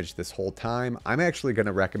cold damage this whole time, I'm actually going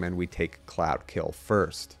to recommend we take Cloud Kill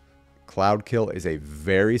first. Cloud Kill is a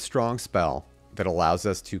very strong spell that allows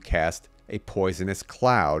us to cast a poisonous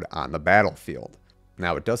cloud on the battlefield.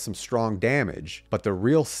 Now it does some strong damage, but the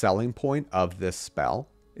real selling point of this spell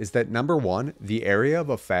is that number one, the area of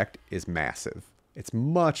effect is massive. It's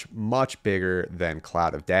much, much bigger than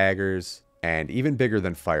Cloud of Daggers and even bigger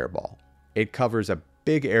than Fireball. It covers a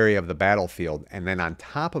big area of the battlefield, and then on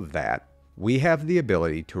top of that, we have the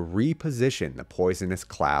ability to reposition the Poisonous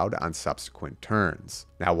Cloud on subsequent turns.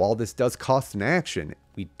 Now, while this does cost an action,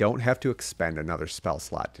 we don't have to expend another spell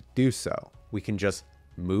slot to do so. We can just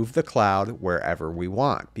move the cloud wherever we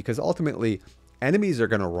want, because ultimately, enemies are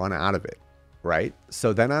going to run out of it, right?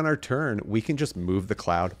 So then on our turn, we can just move the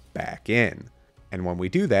cloud back in. And when we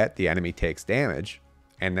do that, the enemy takes damage,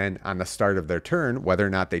 and then on the start of their turn, whether or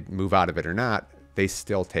not they move out of it or not, they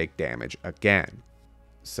still take damage again.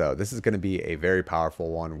 So this is going to be a very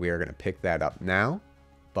powerful one. We are going to pick that up now,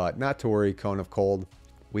 but not to worry, Cone of Cold.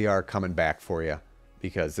 We are coming back for you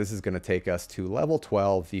because this is going to take us to level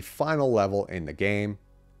 12, the final level in the game.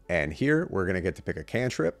 And here we're going to get to pick a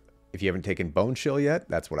cantrip. If you haven't taken Bone Chill yet,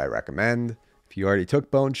 that's what I recommend. If you already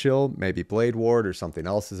took Bone Chill, maybe Blade Ward or something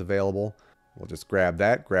else is available. We'll just grab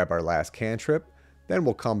that, grab our last cantrip. Then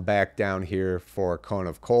we'll come back down here for Cone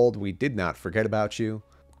of Cold. We did not forget about you.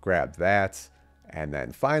 Grab that. And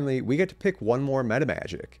then finally, we get to pick one more meta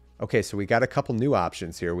magic. Okay, so we got a couple new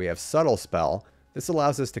options here. We have Subtle Spell. This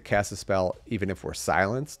allows us to cast a spell even if we're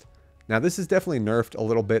silenced. Now, this is definitely nerfed a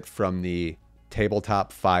little bit from the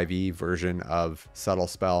tabletop 5e version of Subtle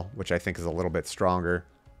Spell, which I think is a little bit stronger.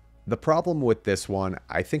 The problem with this one,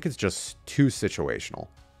 I think it's just too situational.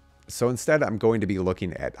 So instead, I'm going to be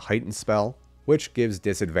looking at Heightened Spell, which gives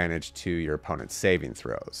disadvantage to your opponent's saving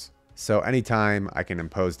throws. So anytime I can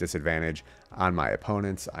impose disadvantage on my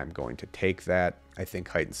opponents, I'm going to take that. I think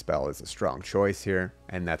Heightened Spell is a strong choice here,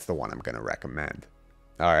 and that's the one I'm going to recommend.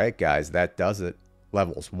 All right, guys, that does it.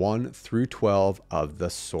 Levels 1 through 12 of the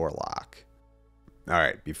Sorlock. All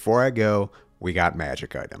right, before I go, we got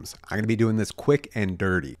magic items. I'm going to be doing this quick and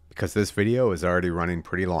dirty because this video is already running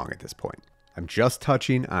pretty long at this point. I'm just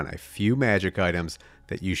touching on a few magic items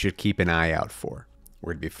that you should keep an eye out for.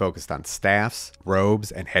 We're going to be focused on staffs,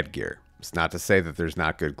 robes, and headgear. It's not to say that there's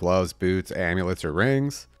not good gloves, boots, amulets, or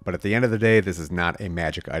rings, but at the end of the day, this is not a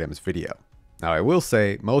magic items video. Now, I will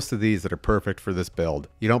say most of these that are perfect for this build,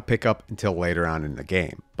 you don't pick up until later on in the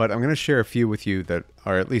game, but I'm going to share a few with you that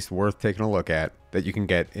are at least worth taking a look at that you can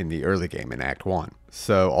get in the early game in Act 1.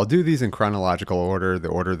 So I'll do these in chronological order, the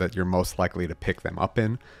order that you're most likely to pick them up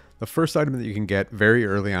in. The first item that you can get very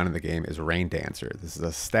early on in the game is Rain Dancer. This is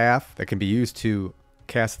a staff that can be used to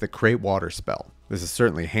cast the Create Water spell. This is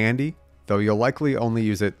certainly handy, though you'll likely only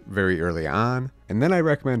use it very early on, and then I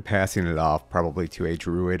recommend passing it off probably to a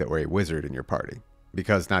druid or a wizard in your party,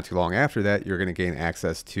 because not too long after that, you're going to gain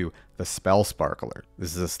access to the Spell Sparkler.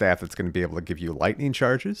 This is a staff that's going to be able to give you lightning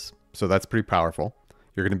charges, so that's pretty powerful.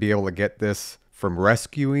 You're going to be able to get this from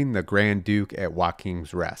rescuing the Grand Duke at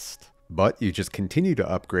Joachim's Rest. But you just continue to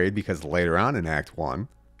upgrade because later on in Act 1,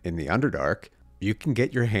 in the Underdark, you can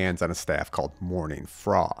get your hands on a staff called Morning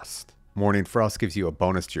Frost. Morning Frost gives you a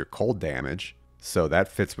bonus to your cold damage, so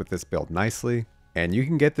that fits with this build nicely. And you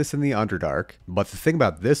can get this in the Underdark, but the thing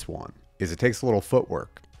about this one is it takes a little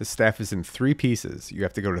footwork. This staff is in 3 pieces. You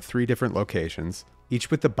have to go to 3 different locations,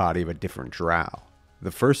 each with the body of a different drow.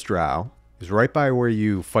 The first drow is right by where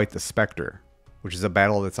you fight the Spectre, which is a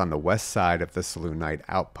battle that's on the west side of the Saloon Knight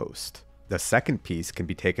outpost. The second piece can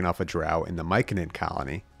be taken off a drow in the Myconid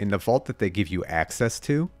colony, in the vault that they give you access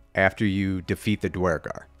to after you defeat the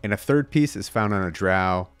Dwergar. And a third piece is found on a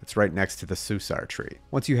drow that's right next to the Susar tree.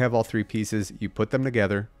 Once you have all 3 pieces, you put them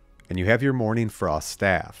together, and you have your Morning Frost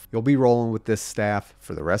staff. You'll be rolling with this staff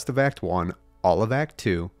for the rest of Act 1, all of Act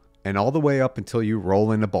 2, and all the way up until you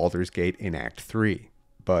roll into Baldur's Gate in Act 3.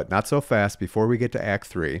 But not so fast. Before we get to Act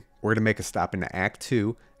 3, we're going to make a stop into Act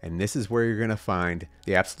 2, and this is where you're going to find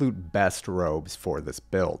the absolute best robes for this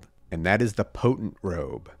build, and that is the Potent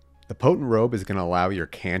Robe. The Potent Robe is going to allow your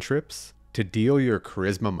cantrips to deal your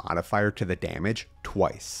Charisma modifier to the damage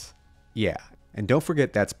twice. Yeah, and don't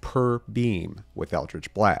forget that's per beam with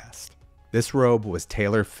Eldritch Blast. This robe was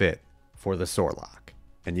tailor fit for the Sorlock,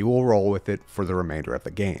 and you will roll with it for the remainder of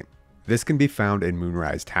the game. This can be found in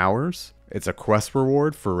Moonrise Towers. It's a quest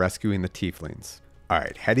reward for rescuing the Tieflings.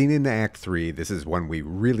 Alright, heading into Act 3, this is when we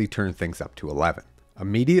really turn things up to 11.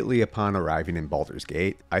 Immediately upon arriving in Baldur's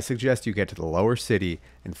Gate, I suggest you get to the lower city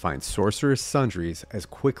and find Sorcerer's Sundries as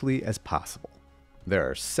quickly as possible. There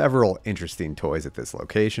are several interesting toys at this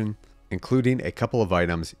location, including a couple of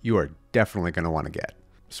items you are definitely going to want to get.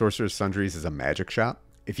 Sorcerer's Sundries is a magic shop.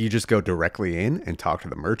 If you just go directly in and talk to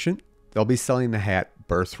the merchant, they'll be selling the hat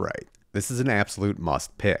Birthright. This is an absolute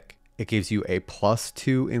must pick. it gives you a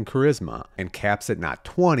 +2 in charisma and caps at not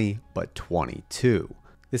 20, but 22.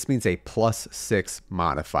 This means a +6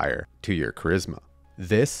 modifier to your charisma.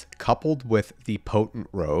 This, coupled with the potent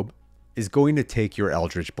robe, is going to take your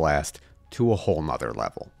Eldritch Blast to a whole nother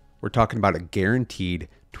level. We're talking about a guaranteed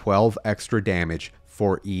 12 extra damage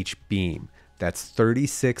for each beam. That's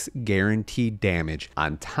 36 guaranteed damage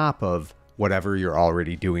on top of whatever you're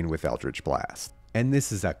already doing with Eldritch Blast. And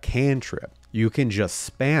this is a cantrip. You can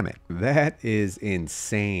just spam it. That is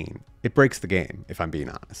insane. It breaks the game, if I'm being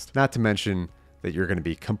honest. Not to mention that you're going to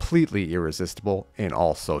be completely irresistible in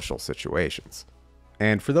all social situations.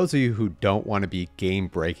 And for those of you who don't want to be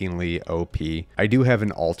game-breakingly OP, I do have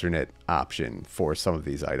an alternate option for some of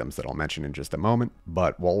these items that I'll mention in just a moment.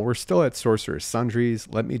 But while we're still at Sorcerer's Sundries,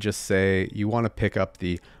 let me just say you want to pick up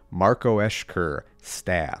the Marco Eshker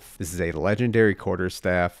staff. This is a legendary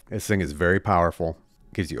quarterstaff. This thing is very powerful.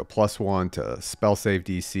 It gives you a +1 to spell save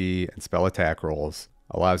DC and spell attack rolls.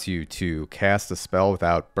 Allows you to cast a spell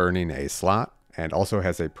without burning a slot, and also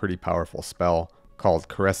has a pretty powerful spell called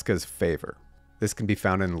Kreska's Favor. This can be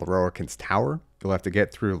found in Lorroakan's tower. You'll have to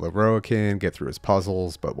get through Lorroakan, get through his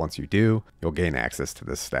puzzles, but once you do, you'll gain access to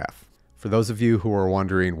this staff. For those of you who are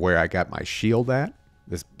wondering where I got my shield at,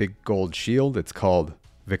 this big gold shield, it's called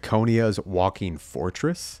Viconia's Walking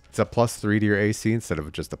Fortress. It's a +3 to your AC instead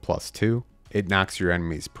of just a +2. It knocks your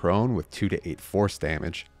enemies prone with 2 to 8 force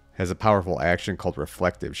damage. Has a powerful action called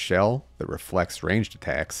Reflective Shell that reflects ranged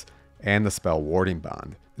attacks, and the spell Warding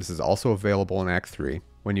Bond. This is also available in Act 3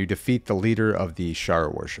 when you defeat the leader of the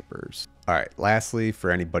Shara Worshippers. Alright, lastly,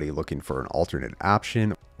 for anybody looking for an alternate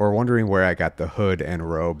option or wondering where I got the hood and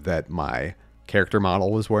robe that my character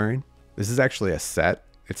model was wearing, this is actually a set.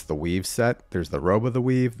 It's the Weave set. There's the Robe of the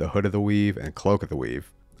Weave, the Hood of the Weave, and Cloak of the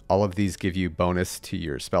Weave. All of these give you bonus to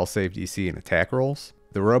your spell save DC and attack rolls.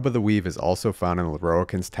 The Robe of the Weave is also found in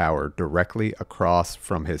Lorroakan's tower directly across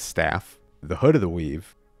from his staff. The Hood of the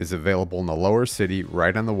Weave is available in the lower city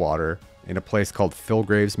right on the water in a place called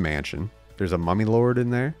Philgrave's Mansion. There's a mummy lord in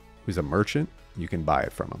there who's a merchant. You can buy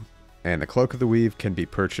it from him. And the Cloak of the Weave can be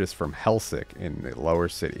purchased from Hellsick in the lower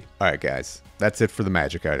city. Alright guys, that's it for the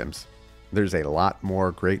magic items. There's a lot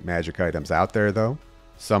more great magic items out there though.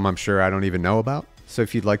 Some I'm sure I don't even know about. So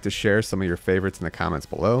if you'd like to share some of your favorites in the comments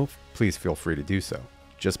below, please feel free to do so.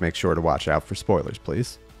 Just make sure to watch out for spoilers,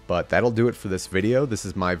 please. But that'll do it for this video. This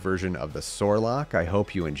is my version of the Sorlock. I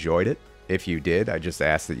hope you enjoyed it. If you did, I just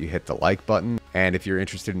ask that you hit the like button. And if you're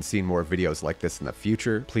interested in seeing more videos like this in the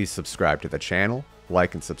future, please subscribe to the channel.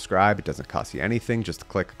 Like and subscribe. It doesn't cost you anything. Just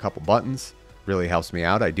click a couple buttons. Really helps me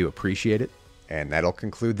out. I do appreciate it. And that'll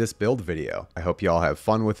conclude this build video. I hope you all have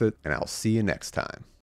fun with it, and I'll see you next time.